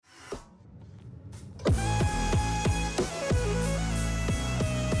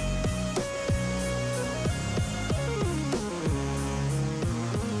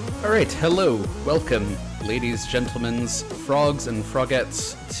Alright, hello, welcome, ladies, gentlemen, frogs and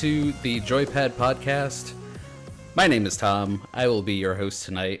frogettes, to the Joypad podcast. My name is Tom. I will be your host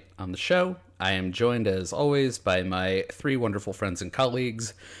tonight on the show. I am joined, as always, by my three wonderful friends and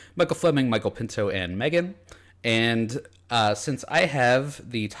colleagues, Michael Fleming, Michael Pinto, and Megan. And since I have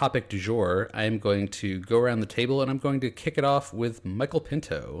the topic du jour, I am going to go around the table and I'm going to kick it off with Michael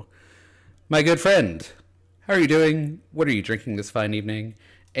Pinto. My good friend, how are you doing? What are you drinking this fine evening?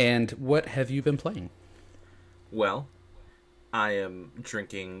 And what have you been playing? Well, I am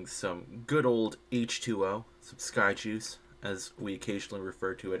drinking some good old H2O, some Sky Juice, as we occasionally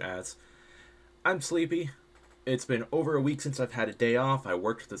refer to it as. I'm sleepy. It's been over a week since I've had a day off. I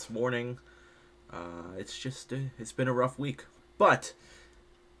worked this morning. It's been a rough week. But,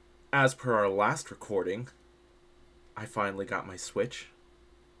 as per our last recording, I finally got my Switch.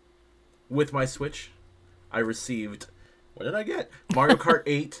 With my Switch, I received... What did I get? Mario Kart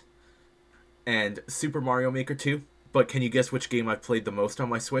 8 and Super Mario Maker 2. But can you guess which game I've played the most on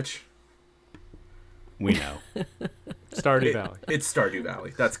my Switch? We know. Stardew Valley. It's Stardew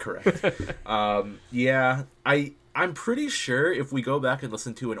Valley. That's correct. I'm pretty sure if we go back and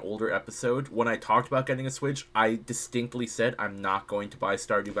listen to an older episode, when I talked about getting a Switch, I distinctly said I'm not going to buy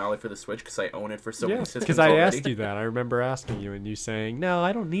Stardew Valley for the Switch because I own it for so many systems because I already. asked you that. I remember asking you and you saying, no,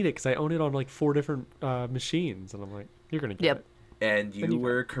 I don't need it because I own it on like 4 different machines. And I'm like, you're going to get it. And you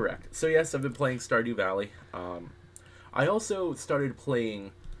were correct. So yes, I've been playing Stardew Valley. I also started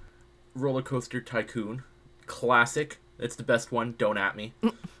playing Roller Coaster Tycoon. Classic. It's the best one. Don't at me.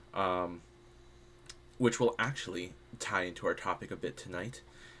 Which will actually tie into our topic a bit tonight.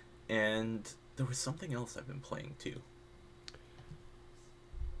 And there was something else I've been playing too.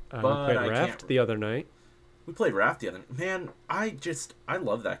 We played Raft the other night. We played Raft the other night. Man, I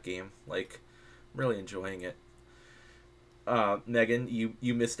love that game. Like, I'm really enjoying it. Megan,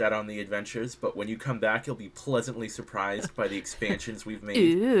 you missed out on the adventures, but when you come back, you'll be pleasantly surprised by the expansions we've made.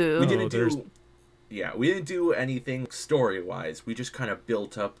 Ooh. We didn't do anything story-wise. We just kind of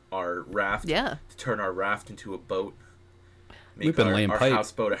built up our raft to turn our raft into a boat. We've been laying our pipe.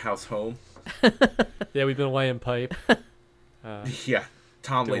 Houseboat a house home. Yeah, we've been laying pipe. Yeah,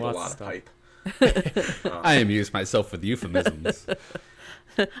 Tom laid a lot of pipe. I amuse myself with euphemisms.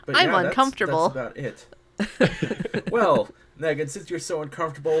 I'm uncomfortable. That's about it. Well, Megan, since you're so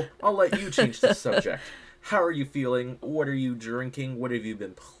uncomfortable, I'll let you change the subject. How are you feeling? What are you drinking? What have you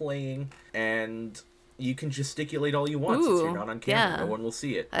been playing? And you can gesticulate all you want since you're not on camera. No one will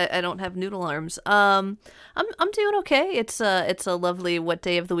see it. I don't have noodle arms. I'm doing okay. It's a lovely, what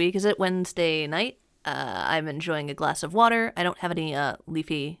day of the week is it? Wednesday night. I'm enjoying a glass of water. I don't have any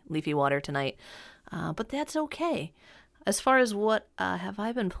leafy water tonight, but that's okay. As far as what have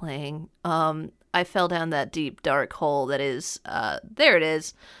I been playing, I fell down that deep dark hole that is there it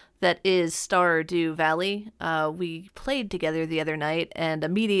is. That is Stardew Valley. We played together the other night, and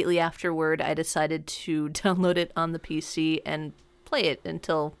immediately afterward, I decided to download it on the PC and play it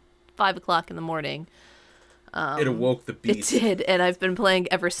until 5 o'clock in the morning. It awoke the beast. It did, and I've been playing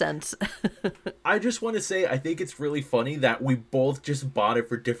ever since. I just want to say, I think it's really funny that we both just bought it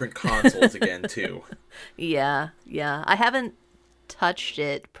for different consoles again, too. Yeah. I haven't touched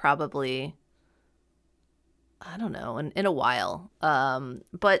it probably... I don't know, in a while.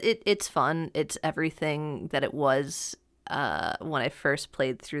 But it's fun. It's everything that it was when I first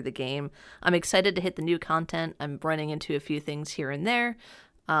played through the game. I'm excited to hit the new content. I'm running into a few things here and there.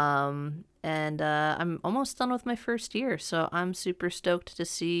 And I'm almost done with my first year, so I'm super stoked to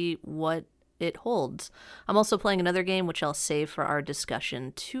see what it holds. I'm also playing another game, which I'll save for our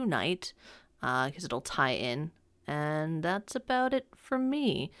discussion tonight, because it'll tie in. And that's about it from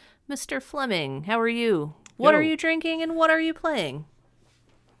me. Mr. Fleming, how are you? What are you drinking and what are you playing?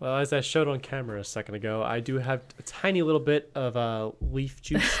 Well, as I showed on camera a second ago, I do have a tiny little bit of leaf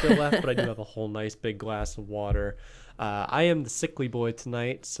juice still left, but I do have a whole nice big glass of water. I am the sickly boy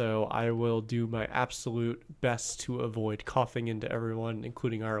tonight, so I will do my absolute best to avoid coughing into everyone,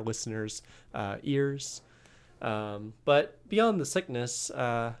 including our listeners' ears. But beyond the sickness,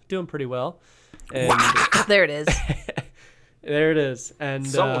 doing pretty well. And there it is. There it is. And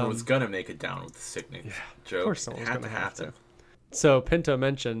someone was gonna make it down with the sickening joke. Of course someone's gonna have to. to. So Pinto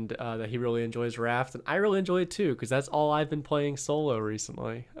mentioned that he really enjoys Raft, and I really enjoy it too, because that's all I've been playing solo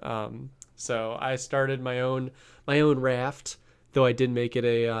recently. So I started my own Raft, though I did make it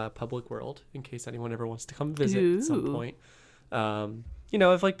a public world in case anyone ever wants to come visit at some point.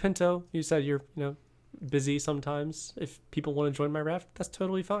 If like Pinto, you said you're busy sometimes. If people want to join my Raft, that's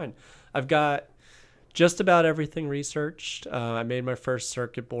totally fine. I've got just about everything researched. I made my first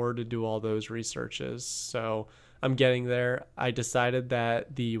circuit board to do all those researches. So I'm getting there. I decided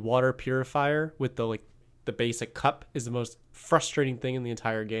that the water purifier with the basic cup is the most frustrating thing in the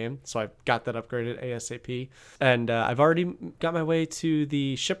entire game. So I've got that upgraded ASAP. And I've already got my way to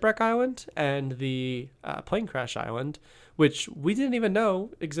the Shipwreck Island and the Plane Crash Island, which we didn't even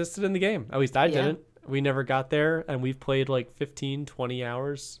know existed in the game. At least I didn't. We never got there, and we've played like 15, 20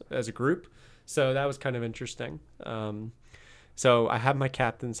 hours as a group. So that was kind of interesting. So I have my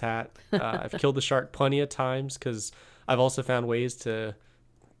captain's hat. I've killed the shark plenty of times because I've also found ways to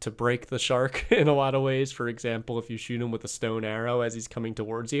break the shark in a lot of ways. For example, if you shoot him with a stone arrow as he's coming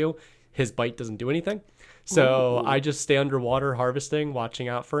towards you, his bite doesn't do anything. So I just stay underwater harvesting, watching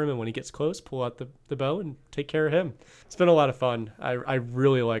out for him, and when he gets close, pull out the bow and take care of him. It's been a lot of fun. I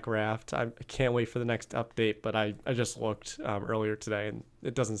really like Raft. I can't wait for the next update, but I just looked earlier today, and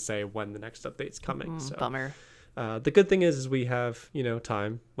it doesn't say when the next update's coming. So Bummer. The good thing is we have,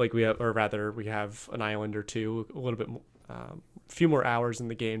 time. Like we have an island or two, a little bit, few more hours in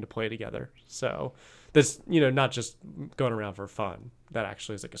the game to play together. So this, not just going around for fun. That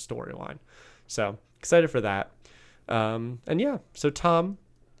actually is like a storyline. So excited for that. And yeah, so Tom,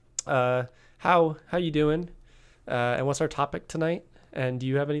 how you doing? And what's our topic tonight? And do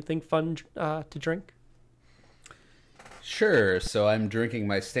you have anything fun to drink? Sure. So I'm drinking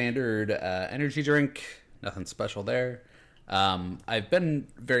my standard energy drink. Nothing special there. I've been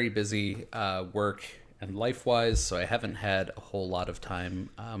very busy work and life-wise, so I haven't had a whole lot of time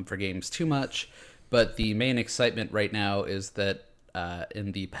for games too much. But the main excitement right now is that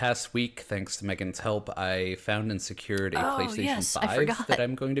in the past week, thanks to Megan's help, I found and secured a PlayStation 5 that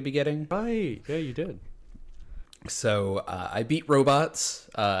I'm going to be getting. Right. Yeah, you did. So I beat Robots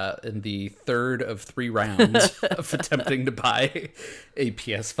in the third of 3 rounds of attempting to buy a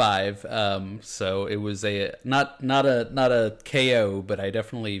PS5. So it was not a KO, but I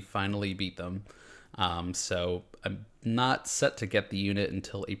definitely finally beat them. So I'm not set to get the unit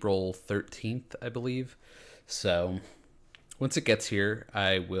until April 13th, I believe. So once it gets here,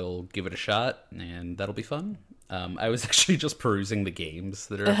 I will give it a shot, and that'll be fun. I was actually just perusing the games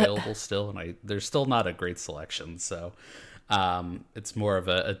that are available still, and there's still not a great selection. So it's more of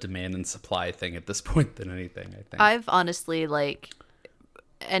a demand and supply thing at this point than anything, I think. I've honestly,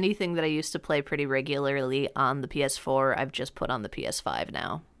 anything that I used to play pretty regularly on the PS4, I've just put on the PS5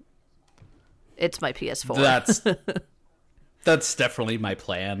 now. It's my PS4. That's definitely my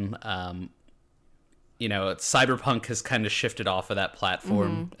plan. Cyberpunk has kind of shifted off of that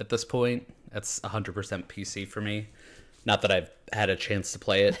platform at this point. That's 100% PC for me. Not that I've had a chance to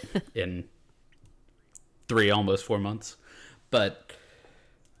play it in 3, almost 4 months. But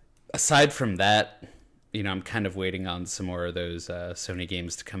aside from that, I'm kind of waiting on some more of those Sony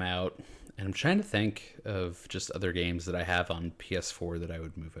games to come out. And I'm trying to think of just other games that I have on PS4 that I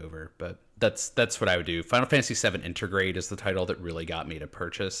would move over. But that's what I would do. Final Fantasy VII Intergrade is the title that really got me to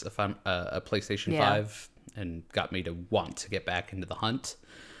purchase a PlayStation 5 and got me to want to get back into the hunt.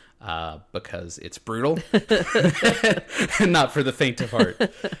 Because it's brutal and not for the faint of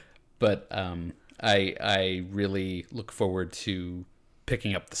heart. But I really look forward to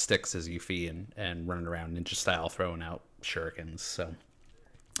picking up the sticks as Yuffie and running around ninja style throwing out shurikens. So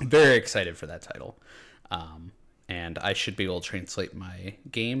I'm very excited for that title. And I should be able to translate my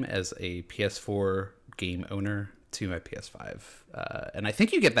game as a PS4 game owner to my PS5. And I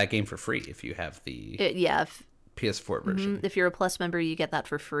think you get that game for free if you have the... PS4 version. If you're a Plus member, you get that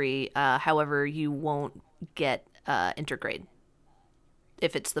for free. However, you won't get Intergrade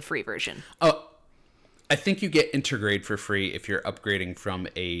if it's the free version. Oh, I think you get Intergrade for free if you're upgrading from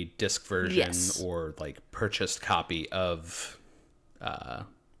a disc version or purchased copy of...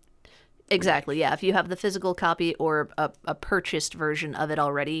 Exactly, yeah. If you have the physical copy or a purchased version of it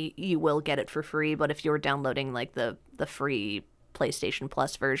already, you will get it for free. But if you're downloading the free PlayStation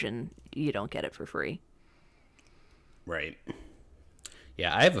Plus version, you don't get it for free. Right.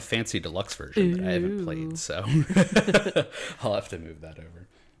 Yeah, I have a fancy deluxe version that I haven't played, so I'll have to move that over.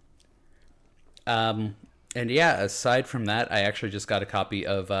 And yeah, aside from that, I actually just got a copy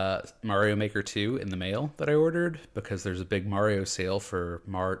of Mario Maker 2 in the mail that I ordered because there's a big Mario sale for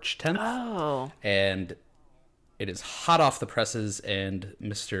March 10th. Oh. And it is hot off the presses, and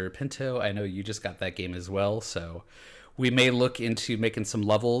Mr. Pinto, I know you just got that game as well, so... We may look into making some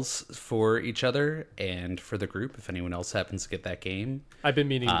levels for each other and for the group if anyone else happens to get that game. I've been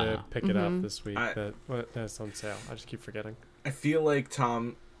meaning to pick it up this week, but it's on sale. I just keep forgetting. I feel like,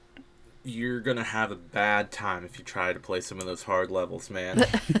 Tom, you're going to have a bad time if you try to play some of those hard levels, man.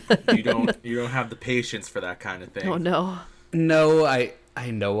 You don't have the patience for that kind of thing. Oh, no. No, I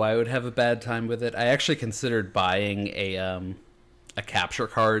know I would have a bad time with it. I actually considered buying a capture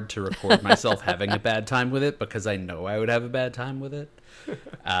card to record myself having a bad time with it, because I know I would have a bad time with it.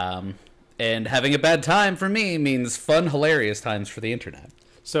 And having a bad time for me means fun, hilarious times for the internet.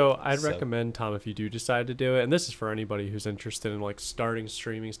 So I'd recommend, Tom, if you do decide to do it, and this is for anybody who's interested in like starting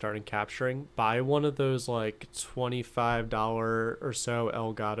streaming, starting capturing, buy one of those like $25 or so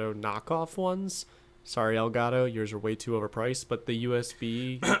Elgato knockoff ones. Sorry, Elgato, yours are way too overpriced, but the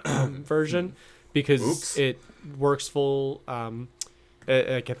USB version, because it works full.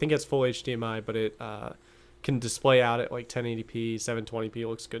 I think it's full HDMI, but it can display out at like 1080p, 720p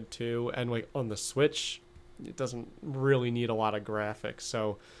looks good too, and like on the Switch, it doesn't really need a lot of graphics.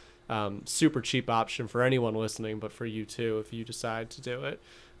 So super cheap option for anyone listening, but for you too if you decide to do it.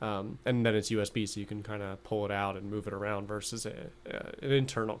 And then it's USB, so you can kind of pull it out and move it around versus an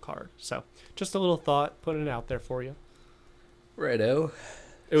internal card. So just a little thought, putting it out there for you. Righto.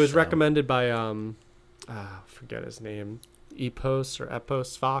 It was recommended by forget his name,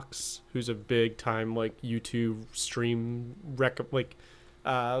 Epos Fox, who's a big time like YouTube stream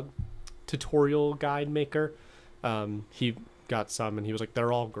tutorial guide maker. He got some and he was like,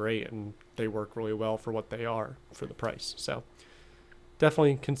 they're all great and they work really well for what they are for the price. So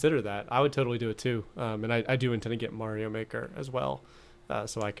definitely consider that. I would totally do it too. And I do intend to get Mario Maker as well,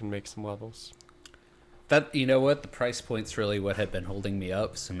 so I can make some levels. That, you know what, the price point's really what had been holding me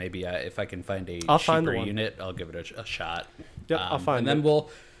up. So maybe if I can find a find cheaper unit, I'll give it a shot. Yeah, I'll find it. And then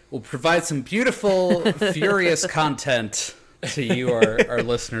we'll provide some beautiful, furious content to you, our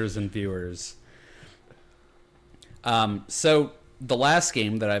listeners and viewers. So the last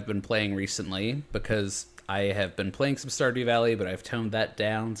game that I've been playing recently, because I have been playing some Stardew Valley, but I've toned that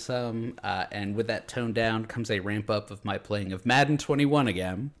down some, and with that toned down comes a ramp up of my playing of Madden 21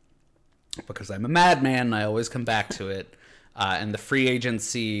 again, because I'm a madman and I always come back to it. And the free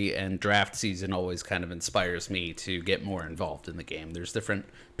agency and draft season always kind of inspires me to get more involved in the game. There's different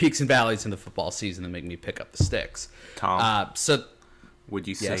peaks and valleys in the football season that make me pick up the sticks. Tom, so would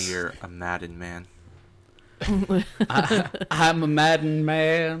you say you're a Madden man? I'm a Madden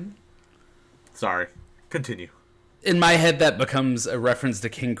man. Sorry. Continue. In my head, that becomes a reference to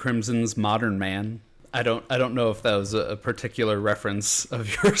King Crimson's Modern Man. I don't know if that was a particular reference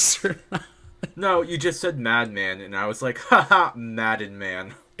of yours or not. No, you just said Madman, and I was like, haha, Madden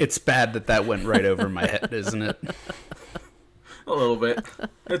Man. It's bad that went right over my head, isn't it? A little bit.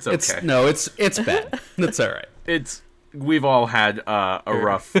 It's okay. It's bad. It's all right. We've all had a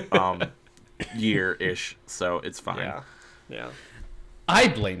rough year-ish, so it's fine. Yeah. I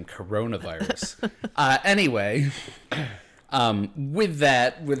blame coronavirus. Anyway,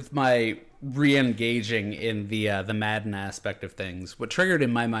 with my re-engaging in the Madden aspect of things, what triggered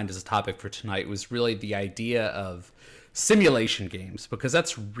in my mind as a topic for tonight was really the idea of simulation games, because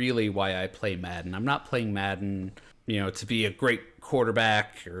that's really why I play Madden. I'm not playing Madden, to be a great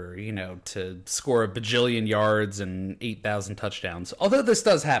quarterback or, to score a bajillion yards and 8,000 touchdowns, although this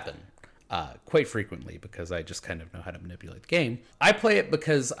does happen quite frequently because I just kind of know how to manipulate the game. I play it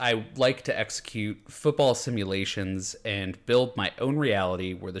because I like to execute football simulations and build my own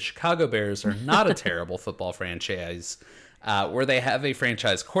reality where the Chicago Bears are not a terrible football franchise, where they have a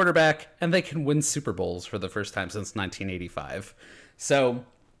franchise quarterback and they can win Super Bowls for the first time since 1985. So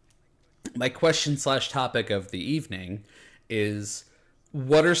my question/topic of the evening is,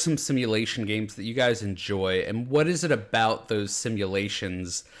 what are some simulation games that you guys enjoy, and what is it about those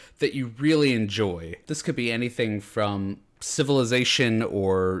simulations that you really enjoy? This could be anything from Civilization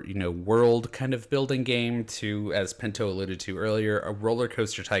or, world kind of building game to, as Pinto alluded to earlier, a roller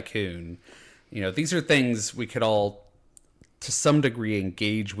coaster tycoon. These are things we could all, to some degree,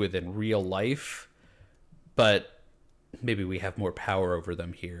 engage with in real life, but maybe we have more power over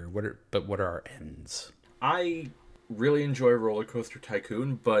them here. What are our ends? I really enjoy Roller Coaster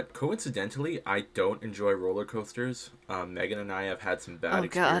Tycoon, but coincidentally, I don't enjoy roller coasters. Megan and I have had some bad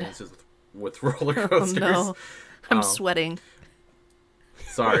experiences with roller coasters. Oh, no. I'm sweating.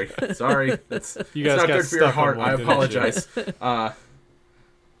 Sorry. It's you guys not got good for your stuck heart. on one, I apologize. didn't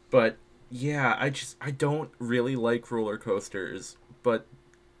But yeah, I don't really like roller coasters, but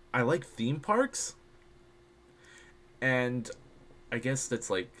I like theme parks. And I guess that's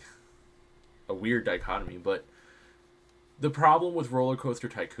like a weird dichotomy, but the problem with Roller Coaster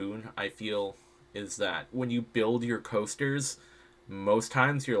Tycoon, I feel, is that when you build your coasters, most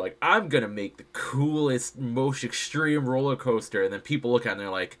times you're like, I'm going to make the coolest, most extreme roller coaster. And then people look at it and they're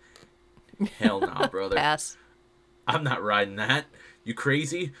like, hell nah, brother. Pass. I'm not riding that. You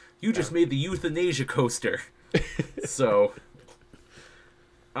crazy? You just made the euthanasia coaster. So,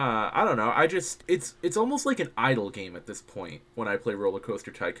 I don't know. It's almost like an idle game at this point when I play Roller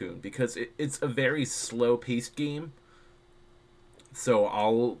Coaster Tycoon, because it's a very slow-paced game. So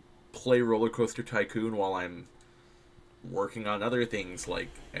I'll play Roller Coaster Tycoon while I'm working on other things like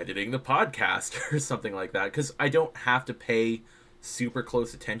editing the podcast or something like that, because I don't have to pay super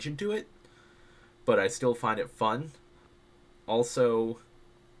close attention to it, but I still find it fun. Also,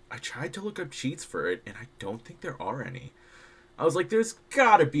 I tried to look up cheats for it, and I don't think there are any. I was like, there's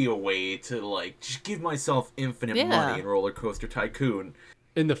gotta be a way to, like, just give myself infinite money in Roller Coaster Tycoon.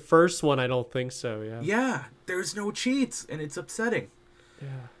 In the first one, I don't think so, yeah. Yeah, there's no cheats, and it's upsetting. Yeah.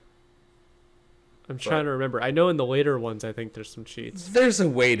 I'm trying to remember. I know in the later ones, I think there's some cheats. There's a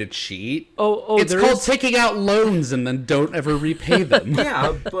way to cheat. It's called taking out loans and then don't ever repay them.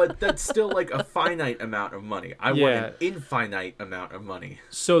 Yeah, but that's still like a finite amount of money. I want an infinite amount of money.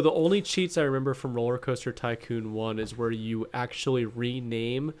 So the only cheats I remember from Roller Coaster Tycoon 1 is where you actually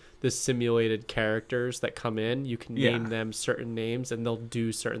rename the simulated characters that come in. You can name them certain names and they'll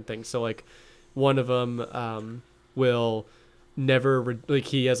do certain things. So like one of them will never like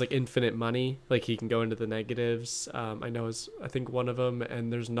he has like infinite money, like he can go into the negatives. I think one of them,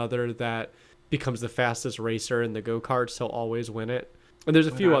 and there's another that becomes the fastest racer in the go-karts. He'll always win it, and there's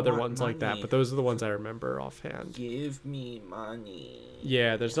a few other ones like that, but those are the ones I remember offhand. Give me money.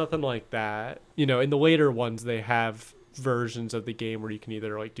 Yeah, there's nothing like that. You know, in the later ones they have versions of the game where you can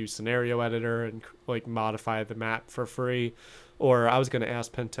either like do scenario editor and like modify the map for free, or I was going to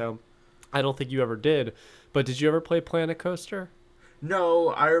ask Pinto, I don't think you ever did, but did you ever play Planet Coaster? No,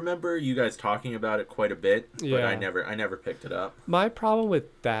 I remember you guys talking about it quite a bit, but Yeah. I never picked it up. My problem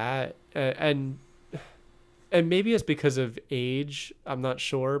with that, and maybe it's because of age, I'm not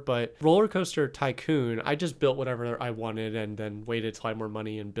sure, but Roller Coaster Tycoon, I just built whatever I wanted and then waited till I had more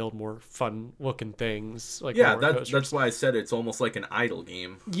money and build more fun looking things. Like Yeah, roller coasters. that's why I said it's almost like an idle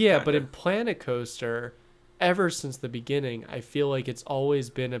game. Yeah, kinda. but in Planet Coaster, ever since the beginning, I feel like it's always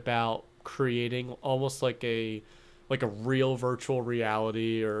been about creating almost like a real virtual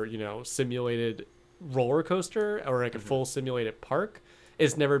reality or, you know, simulated roller coaster or like a full simulated park.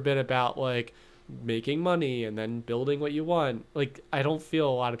 It's never been about like making money and then building what you want. Like I don't feel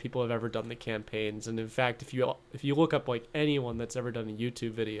a lot of people have ever done the campaigns, and in fact if you look up like anyone that's ever done a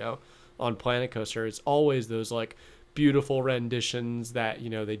YouTube video on Planet Coaster, it's always those like beautiful renditions that, you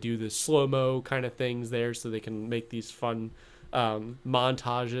know, they do the slow-mo kind of things there so they can make these fun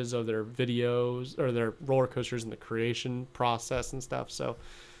montages of their videos or their roller coasters in the creation process and stuff. So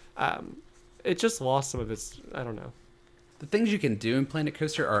it just lost some of its, I don't know. The things you can do in Planet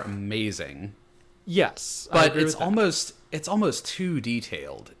Coaster are amazing. Yes, but it's almost too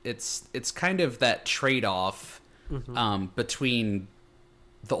detailed. It's kind of that trade-off between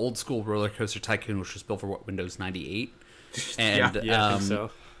the old school Roller Coaster Tycoon, which was built for Windows 98, and I think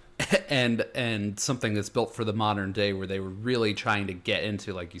so. and something that's built for the modern day, where they were really trying to get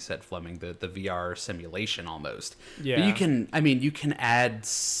into, like you said, Fleming, the VR simulation almost. Yeah. But you can add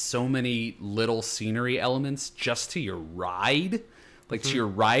so many little scenery elements just to your ride, like to your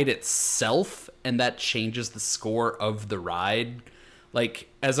ride itself, and that changes the score of the ride. Like,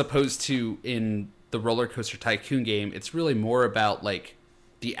 as opposed to in the Roller Coaster Tycoon game, it's really more about like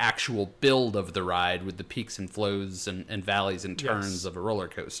the actual build of the ride with the peaks and flows and valleys and turns of a roller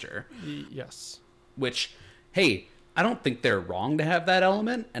coaster. Yes. Which, hey, I don't think they're wrong to have that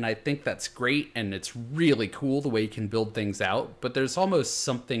element, and I think that's great, and it's really cool the way you can build things out, but there's almost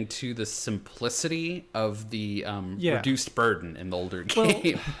something to the simplicity of the reduced burden in the older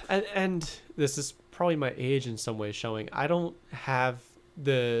game. And this is probably my age in some way showing. I don't have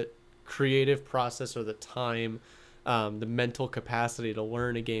the creative process or the time, the mental capacity to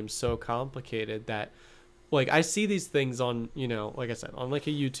learn a game so complicated that, like, I see these things on, you know, like I said, on like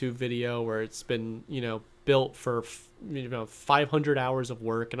a YouTube video where it's been, you know, built for 500 hours of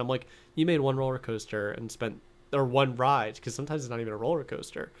work, and I'm like, you made one roller coaster and or one ride, because sometimes it's not even a roller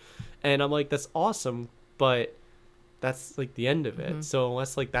coaster, and I'm like, that's awesome, but that's like the end of it. So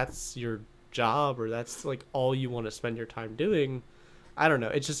unless like that's your job or that's like all you want to spend your time doing, I don't know,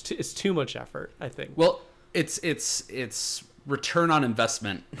 it's too much effort, I think. Well, it's return on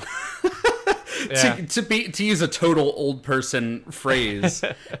investment. To use a total old person phrase,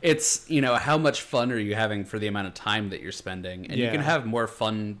 it's, you know, how much fun are you having for the amount of time that you're spending, and you can have more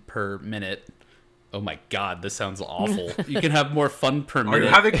fun per minute. Oh my god, this sounds awful. You can have more fun per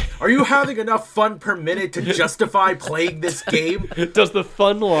minute. Are you having enough fun per minute to justify playing this game? Does the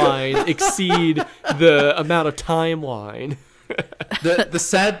fun line exceed the amount of time line? The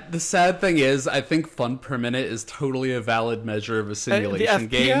sad thing is, I think fun per minute is totally a valid measure of a simulation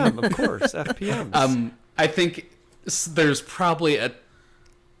the FPM, game. Of course, FPMs. I think there's probably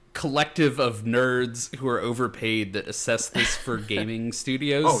collective of nerds who are overpaid that assess this for gaming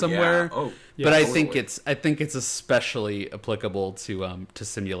studios somewhere. Yeah. Oh, but I totally. think it's especially applicable to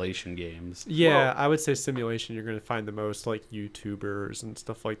simulation games. Yeah, I would say simulation. You're going to find the most like YouTubers and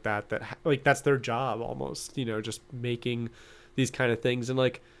stuff like that. Like that's their job almost. Just making these kind of things, and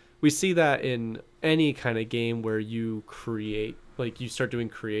like we see that in any kind of game where you create, like you start doing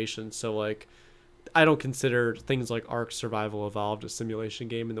creation. So like I don't consider things like Ark Survival Evolved a simulation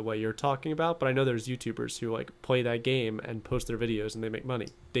game in the way you're talking about, but I know there's YouTubers who like play that game and post their videos and they make money.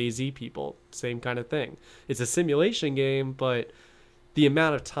 DayZ people, same kind of thing. It's a simulation game, but the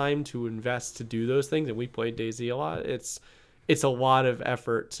amount of time to invest to do those things, and we played DayZ a lot, it's a lot of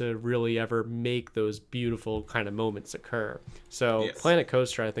effort to really ever make those beautiful kind of moments occur. So Yes. Planet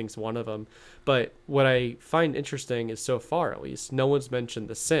Coaster, I think, is one of them. But what I find interesting is, so far at least, no one's mentioned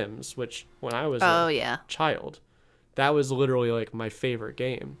The Sims, which when I was Oh a yeah. child, that was literally like my favorite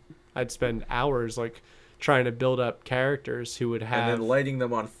game. I'd spend hours like trying to build up characters who would And have then lighting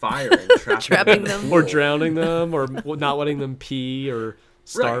them on fire and trapping them. or drowning them or not letting them pee or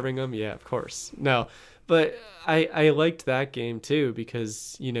starving them. Yeah, of course. No, but I liked that game too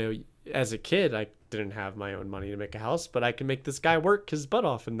because, as a kid, I didn't have my own money to make a house, but I can make this guy work his butt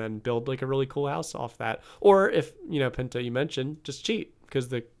off and then build like a really cool house off that. Or if, Pinto, you mentioned, just cheat because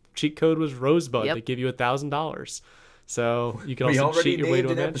the cheat code was Rosebud Yep. to give you $1,000. So you can We also already cheat your way named to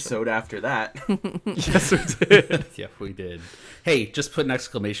a an mansion. episode after that. Yes, we did. Yeah, we did. Hey, just put an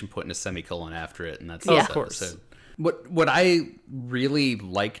exclamation point and a semicolon after it, and that's Yeah. this Of course. episode. What I really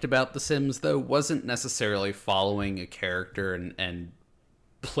liked about The Sims, though, wasn't necessarily following a character and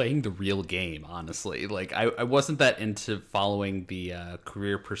playing the real game, honestly. Like, I wasn't that into following the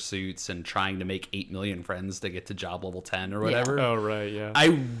career pursuits and trying to make 8 million friends to get to job level 10 or whatever. Oh, right, yeah.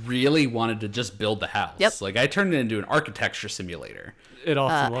 I really wanted to just build the house. Yep. Like, I turned it into an architecture simulator. It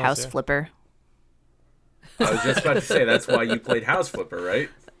often was, House yeah. Flipper. I was just about to say, that's why you played House Flipper, right?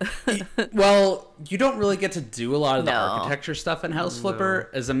 Well, you don't really get to do a lot of the No. architecture stuff in House Flipper.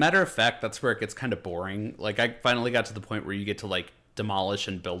 As a matter of fact, that's where it gets kind of boring. Like, I finally got to the point where you get to, like, demolish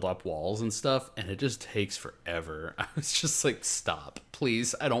and build up walls and stuff, and it just takes forever. I was just like, stop,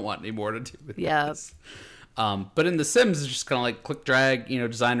 please. I don't want any more to do with Yeah. this. But in The Sims, it's just kind of like click, drag,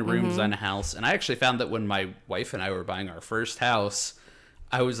 design a room, design a house. And I actually found that when my wife and I were buying our first house,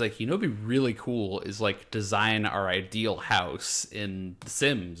 I was like, what'd be really cool is like design our ideal house in The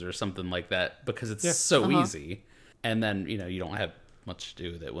Sims or something like that, because it's so easy. And then, you don't have much to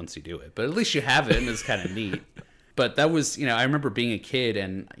do with it once you do it, but at least you have it and it's kind of neat. But that was, I remember being a kid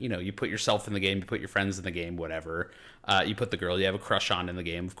and, you put yourself in the game, you put your friends in the game, whatever. You put the girl you have a crush on in the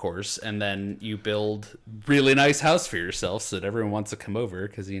game, of course. And then you build really nice house for yourself so that everyone wants to come over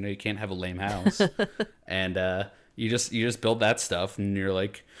because, you can't have a lame house. And you just build that stuff and you're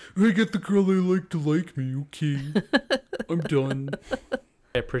like, I get the girl I like to like me, okay. I'm done.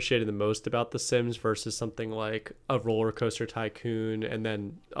 I appreciated the most about The Sims versus something like a Roller Coaster Tycoon, and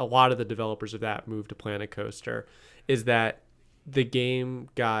then a lot of the developers of that moved to Planet Coaster, is that the game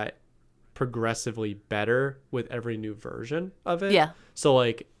got progressively better with every new version of it. Yeah. So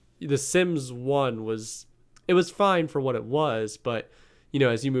like The Sims 1 was fine for what it was, but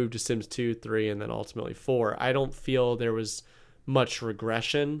as you move to Sims 2, 3, and then ultimately 4, I don't feel there was much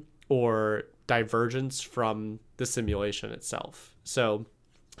regression or divergence from the simulation itself. So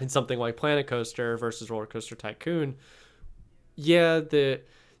in something like Planet Coaster versus Roller Coaster Tycoon, there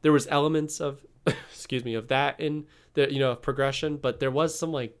was elements of of that in the progression, but there was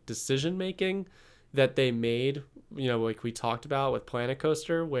some like decision making that they made, like we talked about with Planet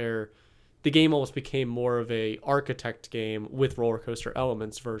Coaster, where the game almost became more of a architect game with roller coaster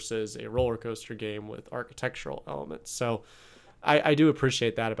elements versus a roller coaster game with architectural elements. So I do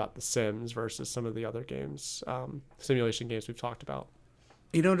appreciate that about The Sims versus some of the other games, simulation games we've talked about.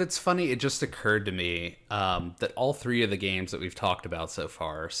 It's funny. It just occurred to me that all three of the games that we've talked about so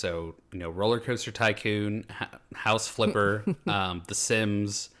far, so, Roller Coaster Tycoon, House Flipper, The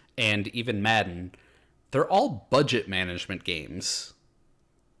Sims, and even Madden, they're all budget management games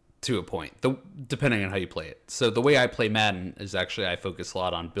to a point, depending on how you play it. So the way I play Madden is actually I focus a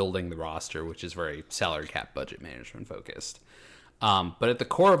lot on building the roster, which is very salary cap budget management focused. But at the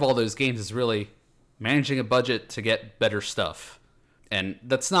core of all those games is really managing a budget to get better stuff. And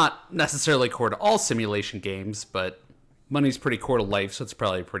that's not necessarily core to all simulation games, but money's pretty core to life, so it's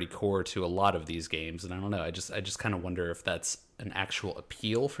probably pretty core to a lot of these games. And I don't know, I just kind of wonder if that's an actual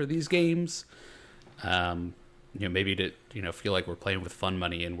appeal for these games. Maybe to feel like we're playing with fun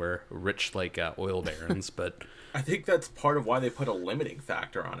money and we're rich like oil barons, but I think that's part of why they put a limiting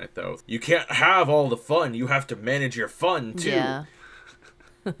factor on it, though. You can't have all the fun. You have to manage your fun, too. Yeah.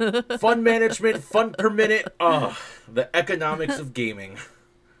 Fun management, fun per minute. The economics of gaming.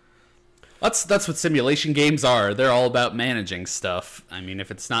 That's what simulation games are. They're all about managing stuff. I mean,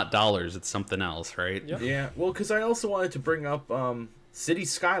 if it's not dollars, it's something else, right? Yep. Yeah, well, because I also wanted to bring up City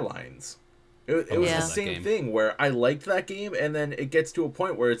Skylines. It was Yeah. the same thing where I liked that game, and then it gets to a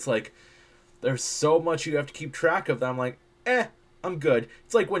point where it's like, there's so much you have to keep track of that I'm like, I'm good.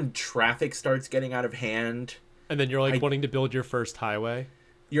 It's like when traffic starts getting out of hand. And then you're like wanting to build your first highway.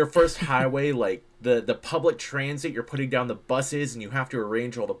 Your first highway, like the public transit, you're putting down the buses, and you have to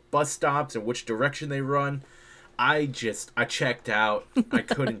arrange all the bus stops and which direction they run. I checked out. I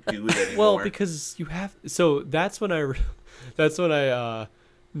couldn't do it anymore. Well, because you have. So that's when I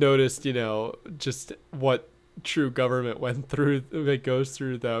noticed, just what true government goes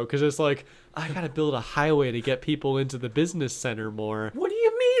through though, because it's like I gotta build a highway to get people into the business center more. What do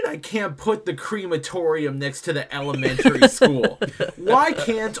you mean I can't put the crematorium next to the elementary school? Why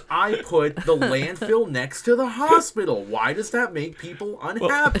can't I put the landfill next to the hospital? Why does that make people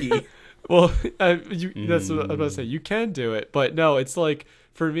unhappy? Well, that's what I was about to say. You can do it, but no, it's like,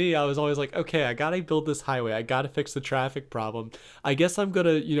 for me, I was always like, okay, I gotta build this highway. I gotta fix the traffic problem. I guess I'm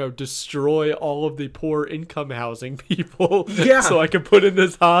gonna, destroy all of the poor income housing people so I can put in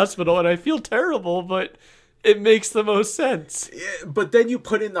this hospital. And I feel terrible, but it makes the most sense. Yeah, but then you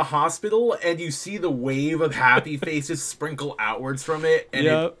put in the hospital and you see the wave of happy faces sprinkle outwards from it,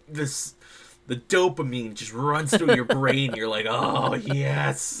 and the dopamine just runs through your brain. You're like, oh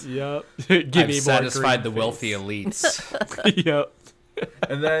yes. Yep. I've satisfied the wealthy elites. Yep.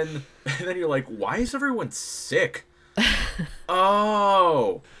 And then you're like, why is everyone sick?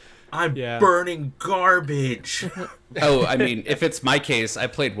 Oh, I'm burning garbage. Oh, I mean, if it's my case, I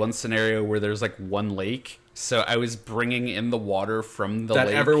played one scenario where there's like one lake, so I was bringing in the water from the lake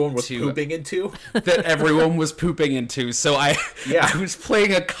that everyone was pooping into. That everyone was pooping into. So I was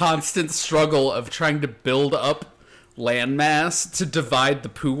playing a constant struggle of trying to build up landmass to divide the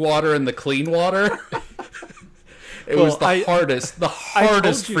poo water and the clean water. It was the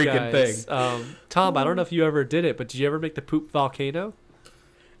hardest freaking thing. Tom, I don't know if you ever did it, but did you ever make the poop volcano?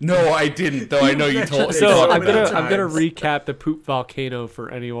 No, I didn't, though. I know you told. So I'm gonna recap the poop volcano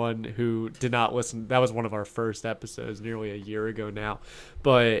for anyone who did not listen. That was one of our first episodes, nearly a year ago now.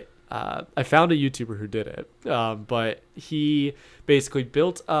 But I found a YouTuber who did it. But he basically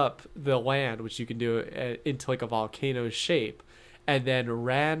built up the land, which you can do into like a volcano shape, and then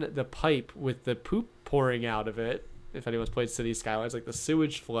ran the pipe with the poop pouring out of it. If anyone's played City Skylines, like the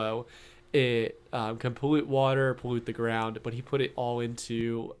sewage flow, it can pollute water, pollute the ground, but he put it all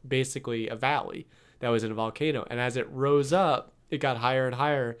into basically a valley that was in a volcano. And as it rose up, it got higher and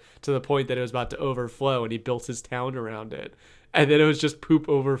higher to the point that it was about to overflow, and he built his town around it. And then it was just poop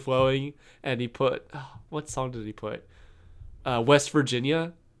overflowing, and he put, what song did he put? West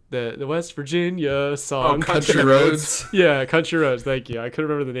Virginia. The West Virginia song. Oh, Country Roads. Yeah, Country Roads. Thank you. I couldn't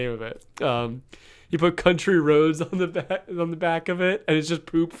remember the name of it. He put Country Roads on the back of it, and it's just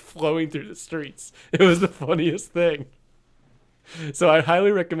poop flowing through the streets. It was the funniest thing. So I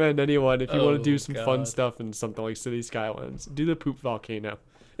highly recommend anyone, if you want to do some fun stuff in something like City Skylines, do the poop volcano.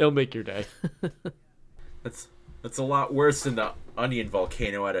 It'll make your day. That's a lot worse than the onion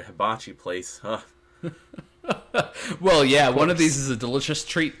volcano at a hibachi place, huh? Well, yeah, one of these is a delicious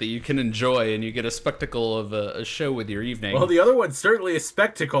treat that you can enjoy, and you get a spectacle of a show with your evening. Well, the other one's certainly a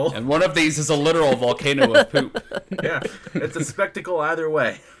spectacle. And one of these is a literal volcano of poop. Yeah, it's a spectacle either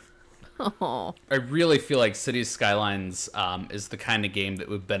way. Oh. I really feel like Cities Skylines is the kind of game that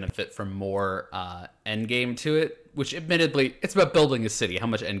would benefit from more end game to it, which admittedly, it's about building a city. How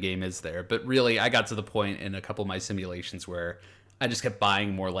much end game is there? But really, I got to the point in a couple of my simulations where I just kept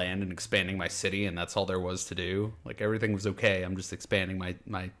buying more land and expanding my city, and that's all there was to do. Like, everything was okay. I'm just expanding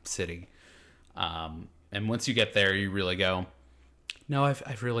my city. And once you get there, you really go, no,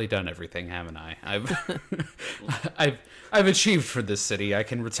 I've really done everything, haven't I? I've achieved for this city. I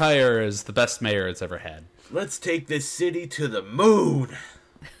can retire as the best mayor it's ever had. Let's take this city to the moon.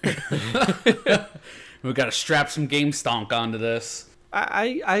 We've got to strap some game stonk onto this.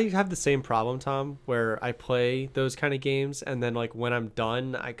 I have the same problem, Tom, where I play those kind of games, and then like when I'm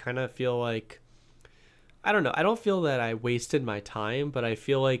done, I kind of feel like, I don't know, I don't feel that I wasted my time, but I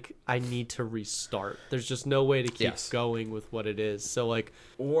feel like I need to restart. There's just no way to keep going with what it is. So like,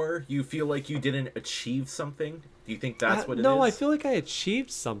 or you feel like you didn't achieve something? Do you think that's what it is? No, I feel like I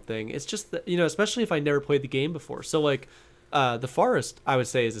achieved something. It's just that, especially if I never played the game before. So like, The Forest, I would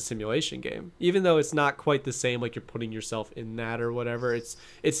say, is a simulation game, even though it's not quite the same. Like you're putting yourself in that or whatever. It's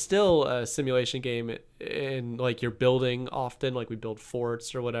still a simulation game, and like you're building often. Like we build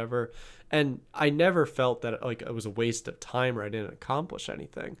forts or whatever. And I never felt that like it was a waste of time or I didn't accomplish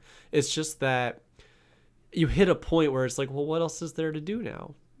anything. It's just that you hit a point where it's like, well, what else is there to do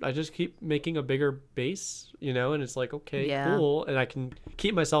now? I just keep making a bigger base, and it's like, okay, cool, and I can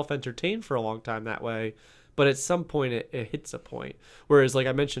keep myself entertained for a long time that way. But at some point, it hits a point. Whereas, like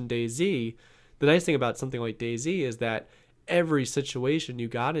I mentioned, DayZ, the nice thing about something like DayZ is that every situation you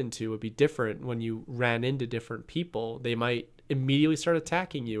got into would be different when you ran into different people. They might immediately start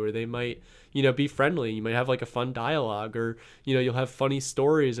attacking you, or they might, be friendly. You might have like a fun dialogue, or, you'll have funny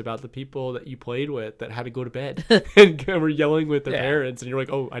stories about the people that you played with that had to go to bed and were yelling with their parents. And you're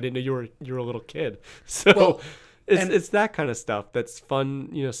like, oh, I didn't know you were a little kid. So it's that kind of stuff that's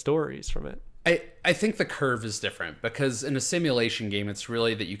fun, stories from it. I think the curve is different because in a simulation game, it's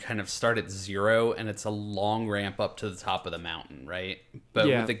really that you kind of start at zero and it's a long ramp up to the top of the mountain, right? But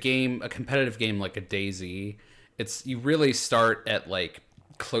with a competitive game like a DayZ, you really start at like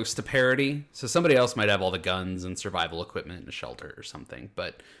close to parity. So somebody else might have all the guns and survival equipment in a shelter or something,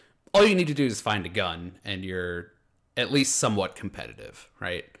 but all you need to do is find a gun and you're at least somewhat competitive,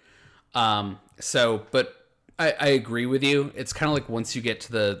 right? But I agree with you. It's kind of like once you get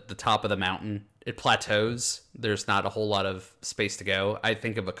to the top of the mountain, it plateaus. There's not a whole lot of space to go. I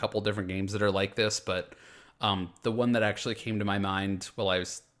think of a couple different games that are like this, but the one that actually came to my mind while I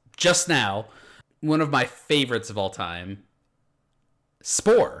was just now, one of my favorites of all time,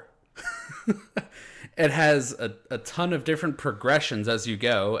 Spore. It has a ton of different progressions as you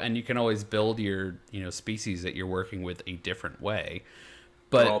go, and you can always build your species that you're working with a different way.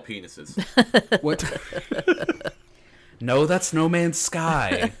 But they're all penises. What? No, that's No Man's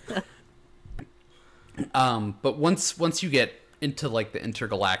Sky. But once you get into like the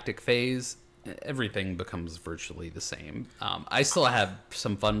intergalactic phase, everything becomes virtually the same. I still have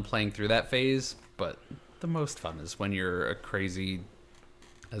some fun playing through that phase, but the most fun is when you're a crazy,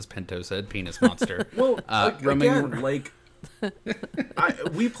 as Pinto said, penis monster. Well, again, like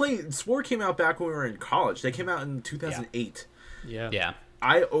we played. Spore came out back when we were in college. They came out in 2008. Yeah.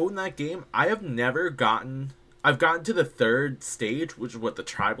 I own that game. I have never gotten... I've gotten to the third stage, which is the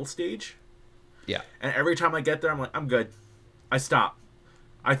tribal stage. Yeah. And every time I get there, I'm like, I'm good. I stop.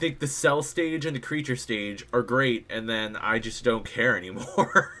 I think the cell stage and the creature stage are great, and then I just don't care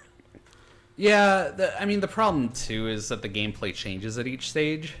anymore. Yeah, the problem, too, is that the gameplay changes at each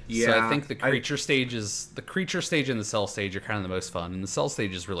stage. Yeah. So I think the creature stage and the cell stage are kind of the most fun, and the cell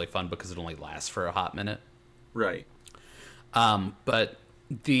stage is really fun because it only lasts for a hot minute. Right. But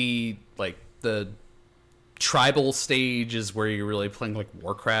the tribal stage is where you're really playing like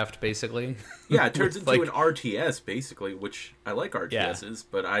Warcraft, basically. Yeah, it turns into an RTS, basically, which I like RTSs,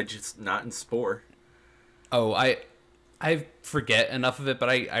 but I just not in Spore. Oh, I forget enough of it, but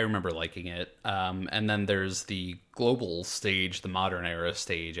I remember liking it. And then there's the global stage, the modern era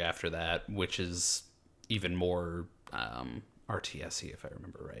stage after that, which is even more RTS-y, if I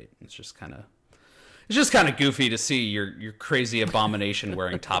remember right. It's just kind of goofy to see your crazy abomination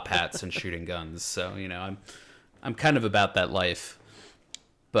wearing top hats and shooting guns. So, I'm kind of about that life.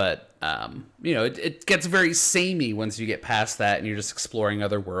 But, it gets very samey once you get past that and you're just exploring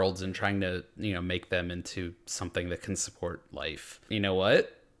other worlds and trying to, make them into something that can support life. You know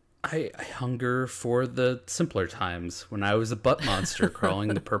what? I hunger for the simpler times when I was a butt monster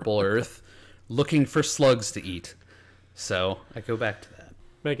crawling the purple earth looking for slugs to eat. So I go back to that.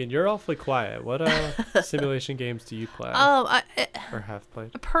 Megan, you're awfully quiet. What simulation games do you play? Or have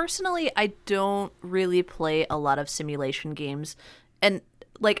played? Personally, I don't really play a lot of simulation games. And,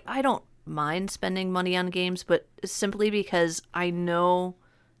 I don't mind spending money on games, but simply because I know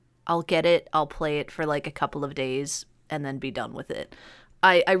I'll get it, I'll play it for, a couple of days, and then be done with it.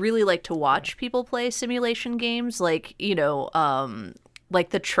 I really like to watch people play simulation games, like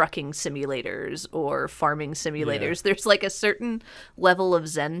the trucking simulators or farming simulators. Yeah. There's a certain level of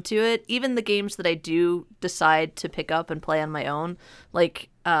zen to it. Even the games that I do decide to pick up and play on my own,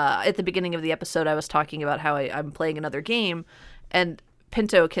 at the beginning of the episode, I was talking about how I'm playing another game, and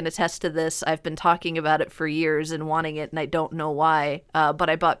Pinto can attest to this. I've been talking about it for years and wanting it, and I don't know why, but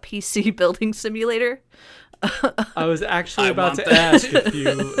I bought PC Building Simulator. I was actually about to ask if you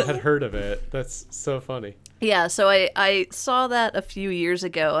had heard of it. That's so funny. Yeah, so I saw that a few years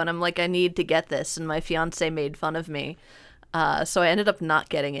ago, and I'm like, I need to get this, and my fiance made fun of me. So I ended up not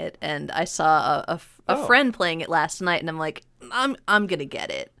getting it, and I saw a friend playing it last night, and I'm like, I'm gonna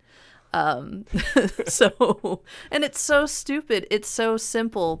get it. So, and it's so stupid. It's so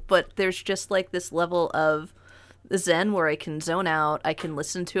simple, but there's just this level of zen where I can zone out, I can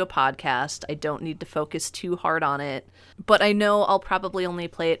listen to a podcast, I don't need to focus too hard on it. But I know I'll probably only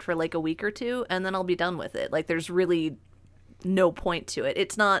play it for like a week or two and then I'll be done with it. Like there's really no point to it.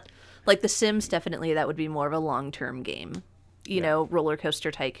 It's not like The Sims, definitely that would be more of a long-term game. You know, Roller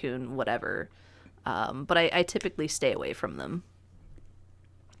Coaster Tycoon, whatever. But I typically stay away from them.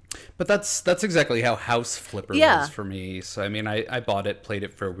 But that's exactly how House Flipper was for me. So I mean, I bought it, played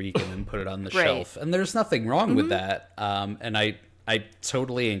it for a week, and then put it on the shelf. And there's nothing wrong with that. And I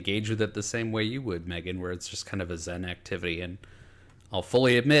totally engage with it the same way you would, Megan, where it's just kind of a zen activity. And I'll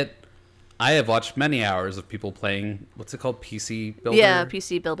fully admit, I have watched many hours of people playing, what's it called, PC Builder? Yeah,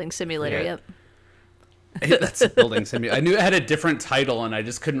 PC Building Simulator, yep. That's a building simulator. I knew it had a different title, and I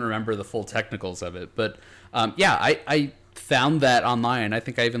just couldn't remember the full technicals of it. But I found that online. I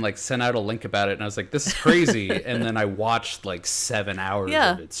think I even like sent out a link about it, and I was like, "This is crazy." And then I watched like 7 hours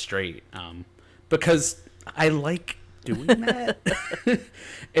of it straight, because I like doing that.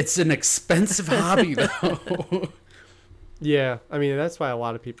 It's an expensive hobby, though. Yeah, I mean that's why a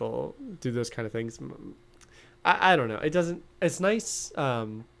lot of people do those kind of things. I don't know. It's nice.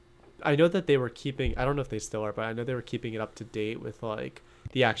 I know that they were keeping, I don't know if they still are, but I know they were keeping it up to date with like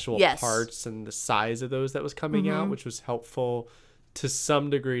the actual parts and the size of those that was coming out, which was helpful to some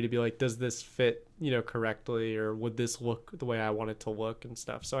degree to be like, does this fit, correctly, or would this look the way I want it to look and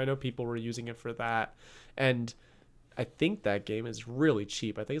stuff. So I know people were using it for that. And I think that game is really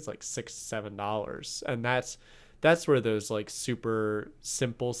cheap. I think it's like $6-7. And that's where those like super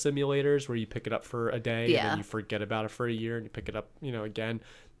simple simulators where you pick it up for a day and then you forget about it for a year and you pick it up, again.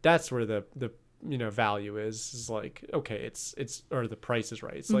 That's where the value is like, okay, it's or the price is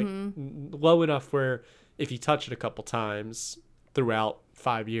right. It's like low enough where if you touch it a couple times throughout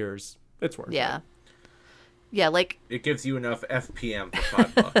 5 years, it's worth it. Yeah, like it gives you enough FPM for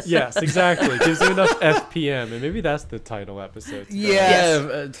 $5. Yes, exactly. It gives you enough FPM, and maybe that's the title episode.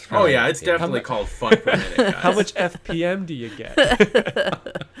 It's definitely called Fun Per Minute, guys. How much FPM do you get?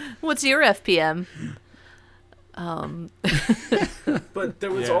 What's your FPM? But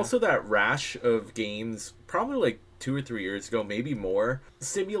there was also that rash of games, probably like 2 or 3 years ago, maybe more.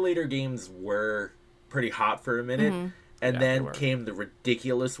 Simulator games were pretty hot for a minute. And then came the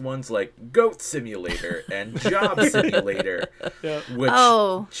ridiculous ones like Goat Simulator and Job Simulator, which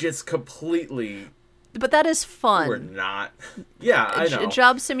just completely... But that is fun. We're not... Yeah, I know.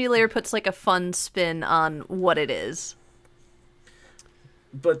 Job Simulator puts like a fun spin on what it is.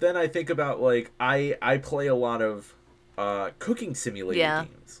 But then I think about, like, I play a lot of cooking simulator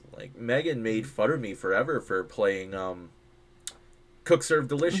games. Like, Megan made fun of me forever for playing Cook Serve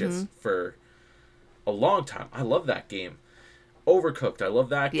Delicious for a long time. I love that game. Overcooked, I love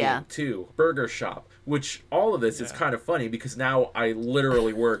that game too. Burger Shop, which all of this is kind of funny because now I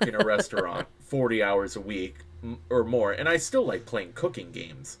literally work in a restaurant 40 hours a week or more, and I still like playing cooking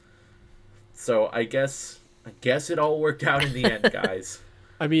games. So I guess it all worked out in the end, guys.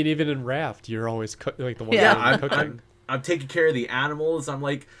 I mean, even in Raft, you're always like the one cooking. I'm taking care of the animals. I'm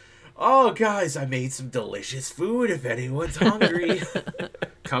like, oh, guys, I made some delicious food if anyone's hungry.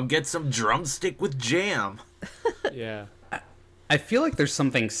 Come get some drumstick with jam. Yeah. I feel like there's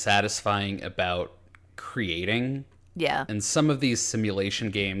something satisfying about creating. Yeah. And some of these simulation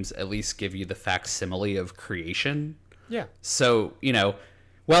games at least give you the facsimile of creation. Yeah. So,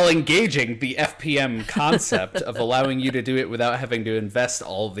 while engaging the FPM concept of allowing you to do it without having to invest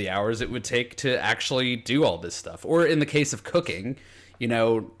all of the hours it would take to actually do all this stuff. Or in the case of cooking,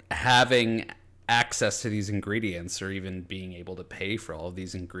 having access to these ingredients or even being able to pay for all of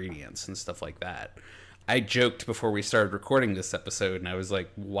these ingredients and stuff like that. I joked before we started recording this episode, and I was like,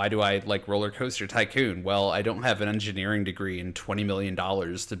 why do I like Roller Coaster Tycoon? Well, I don't have an engineering degree and $20 million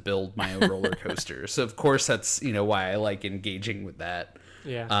to build my own roller coaster. So, of course, that's, why I like engaging with that.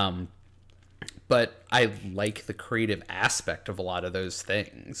 Yeah. But I like the creative aspect of a lot of those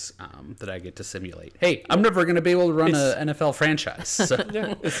things that I get to simulate. Hey, I'm never going to be able to run an NFL franchise. So.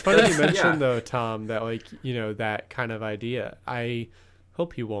 Yeah, it's funny you mentioned, though, Tom, that, that kind of idea. I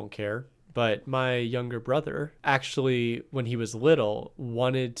hope you won't care. But my younger brother actually, when he was little,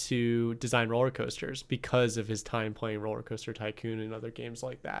 wanted to design roller coasters because of his time playing Roller Coaster Tycoon and other games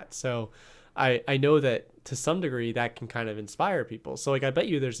like that. So I know that to some degree that can kind of inspire people. So I bet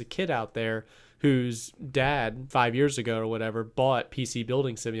you there's a kid out there whose dad 5 years ago or whatever bought PC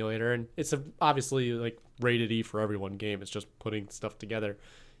Building Simulator, and it's obviously like rated E for everyone game. It's just putting stuff together.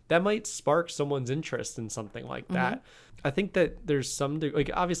 That might spark someone's interest in something like that. I think that there's some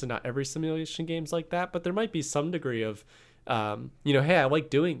obviously not every simulation game's like that, but there might be some degree of hey, I like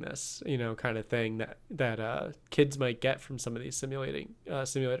doing this, kind of thing that kids might get from some of these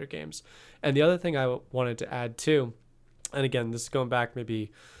simulator games. And the other thing I wanted to add too, and again, this is going back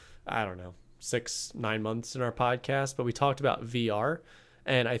maybe, I don't know, 6-9 months in our podcast, but we talked about VR.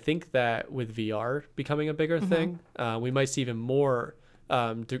 And I think that with VR becoming a bigger thing, we might see even more,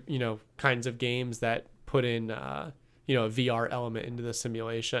 kinds of games that put in, a VR element into the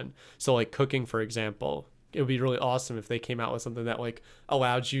simulation. So like cooking, for example, it would be really awesome if they came out with something that like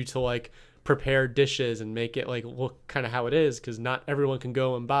allowed you to like prepare dishes and make it like look kind of how it is, because not everyone can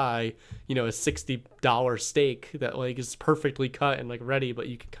go and buy a $60 steak that like is perfectly cut and like ready, but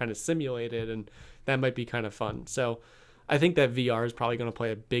you can kind of simulate it, and that might be kind of fun. So I think that VR is probably going to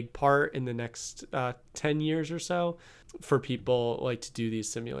play a big part in the next 10 years or so for people like to do these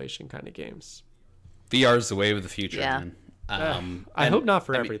simulation kind of games. VR is the way of the future, man. I hope not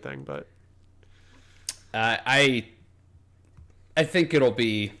for everything, but I think it'll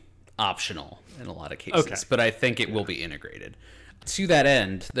be optional in a lot of cases, but I think it will be integrated. To that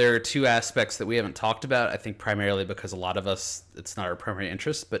end, there are two aspects that we haven't talked about, I think primarily because a lot of us, it's not our primary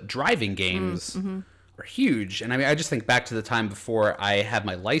interest, but driving games are huge. And I mean, I just think back to the time before I had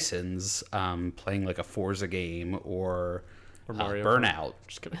my license, playing like a Forza game or Mario Burnout.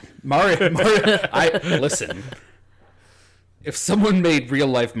 Just kidding. Mario. Listen, if someone made real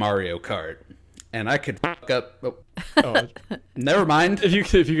life Mario Kart and I could fuck up, never mind. If you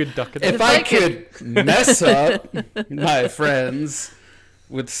could duck it. If I could mess up my friends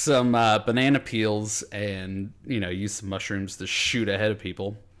with some banana peels and use some mushrooms to shoot ahead of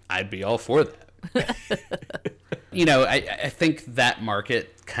people, I'd be all for that. I think that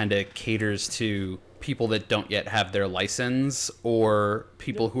market kind of caters to people that don't yet have their license, or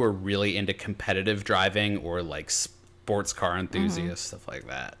people who are really into competitive driving, or like sports car enthusiasts, stuff like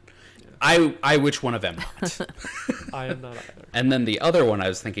that. I which one of them not? I am not either. And then the other one I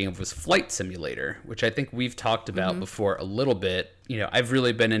was thinking of was Flight Simulator, which I think we've talked about before a little bit. I've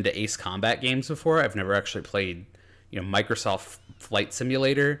really been into Ace Combat games before. I've never actually played, Microsoft Flight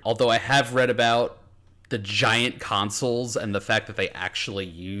Simulator, although I have read about the giant consoles and the fact that they actually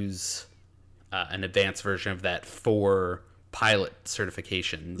use an advanced version of that for pilot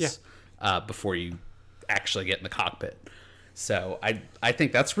certifications before you actually get in the cockpit. So I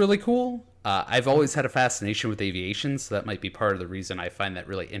think that's really cool. I've always had a fascination with aviation, so that might be part of the reason I find that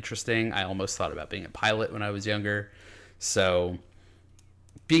really interesting. I almost thought about being a pilot when I was younger. So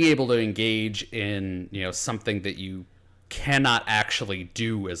being able to engage in, something that you cannot actually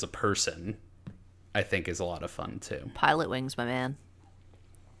do as a person, I think is a lot of fun too. Pilot wings, my man.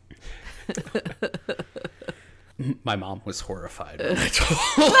 My mom was horrified when I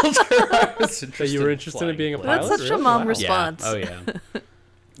told her I was interested. So you were interested in being a pilot? That's such a mom response. Yeah. Oh yeah.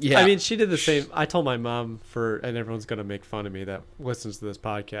 Yeah. I mean, she did the same. I told my mom and everyone's going to make fun of me that listens to this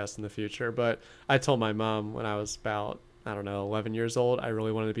podcast in the future, but I told my mom when I was about, 11 years old, I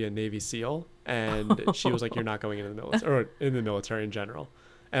really wanted to be a Navy SEAL. And she was like, you're not going into the military, or in the military in general.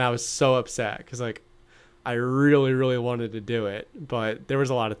 And I was so upset because, like, I really, really wanted to do it, but there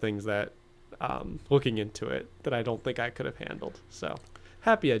was a lot of things that, looking into it, that I don't think I could have handled. So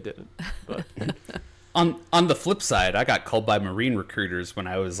happy I didn't. But on the flip side, I got called by Marine recruiters when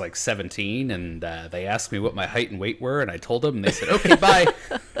I was like 17, and they asked me what my height and weight were, and I told them, and they said, "Okay, bye."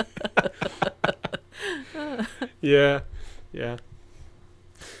 Yeah.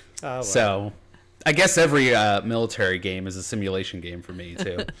 Well. So, I guess every military game is a simulation game for me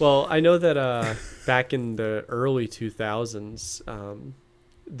too. Well, I know that back in the early 2000s,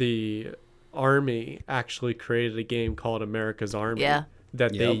 the Army actually created a game called America's Army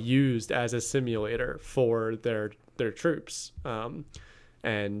that they used as a simulator for their troops.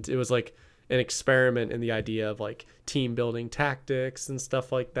 And it was like an experiment in the idea of like team building tactics and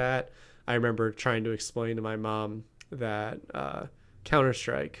stuff like that. I remember trying to explain to my mom that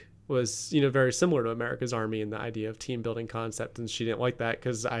Counter-Strike was, very similar to America's Army in the idea of team building concept, and she didn't like that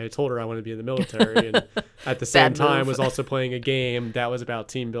because I had told her I wanted to be in the military, and at the same time was also playing a game that was about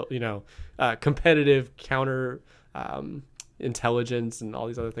team build, competitive counter intelligence and all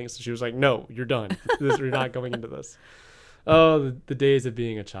these other things. So she was like, "No, you're done. You're not going into this." Oh, the days of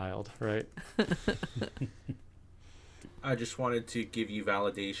being a child, right? I just wanted to give you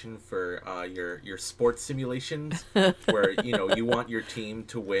validation for your sports simulations where you want your team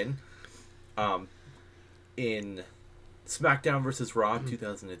to win. In SmackDown vs. Raw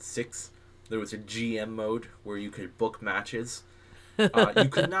 2006, there was a GM mode where you could book matches. You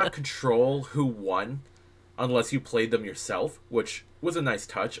could not control who won unless you played them yourself, which was a nice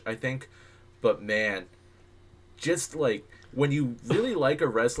touch, I think. But man, just like when you really like a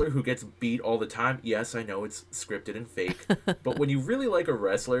wrestler who gets beat all the time, yes, I know it's scripted and fake, but when you really like a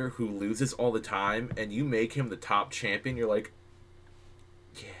wrestler who loses all the time and you make him the top champion, you're like,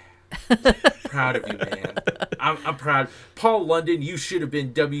 yeah, proud of you, man. I'm proud. Paul London, you should have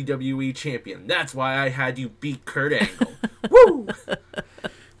been WWE champion. That's why I had you beat Kurt Angle. Woo!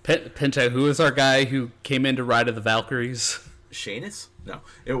 Pinto, who is our guy who came in to Ride of the Valkyries? Sheamus? No,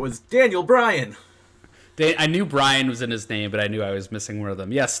 it was Daniel Bryan. I knew Bryan was in his name, but I knew I was missing one of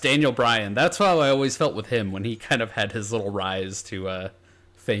them. Yes, Daniel Bryan. That's how I always felt with him when he kind of had his little rise to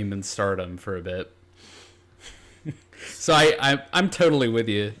fame and stardom for a bit. So I'm totally with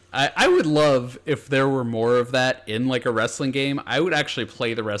you. I would love if there were more of that in like a wrestling game. I would actually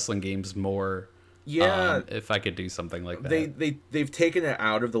play the wrestling games more. Yeah, if I could do something like that. They've taken it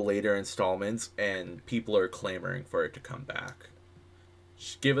out of the later installments, and people are clamoring for it to come back.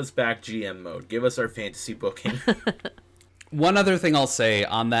 Just give us back GM mode. Give us our fantasy booking. One other thing I'll say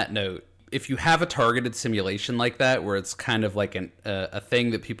on that note: if you have a targeted simulation like that, where it's kind of like a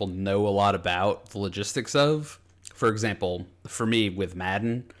thing that people know a lot about the logistics of, for example, for me with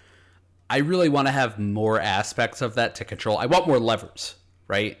Madden, I really want to have more aspects of that to control. I want more levers,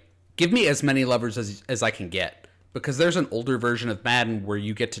 right? Give me as many levers as I can get, because there's an older version of Madden where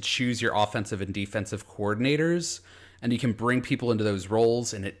you get to choose your offensive and defensive coordinators, and you can bring people into those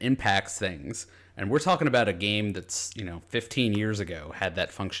roles, and it impacts things. And we're talking about a game that's, 15 years ago had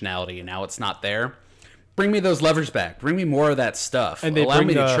that functionality, and now it's not there. Bring me those levers back. Bring me more of that stuff. And they allow bring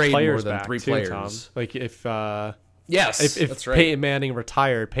me the to trade players more than back 3 too, players. Tom. Like if Yes, if that's right. Peyton Manning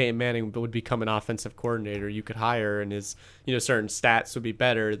retired, Peyton Manning would become an offensive coordinator you could hire, and his certain stats would be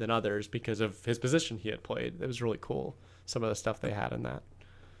better than others because of his position he had played. It was really cool, some of the stuff they had in that.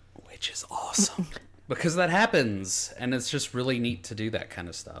 Which is awesome. Because that happens, and it's just really neat to do that kind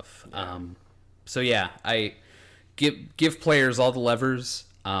of stuff. So yeah, I give players all the levers.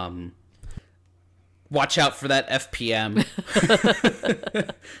 Watch out for that FPM.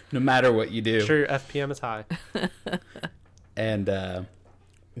 No matter what you do. Sure, your FPM is high. And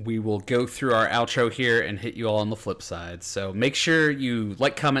we will go through our outro here and hit you all on the flip side. So make sure you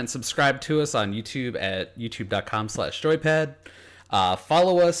like, comment, and subscribe to us on YouTube at youtube.com/joypad.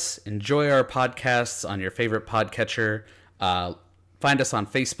 Follow us, enjoy our podcasts on your favorite podcatcher. Find us on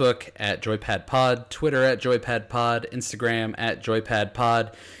Facebook at JoyPadPod, Twitter at JoyPadPod, Instagram at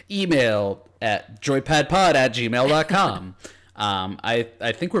JoyPadPod, email at joypadpod@gmail.com.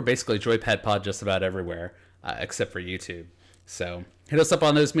 I think we're basically JoyPadPod just about everywhere, except for YouTube. So hit us up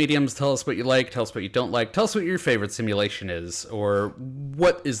on those mediums. Tell us what you like. Tell us what you don't like. Tell us what your favorite simulation is, or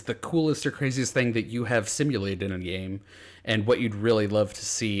what is the coolest or craziest thing that you have simulated in a game, and what you'd really love to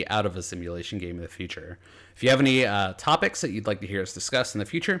see out of a simulation game in the future. If you have any topics that you'd like to hear us discuss in the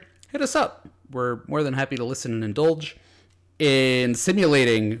future, hit us up. We're more than happy to listen and indulge. In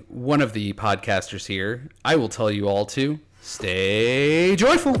simulating one of the podcasters here, I will tell you all to stay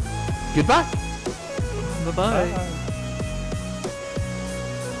joyful. Goodbye. Bye-bye.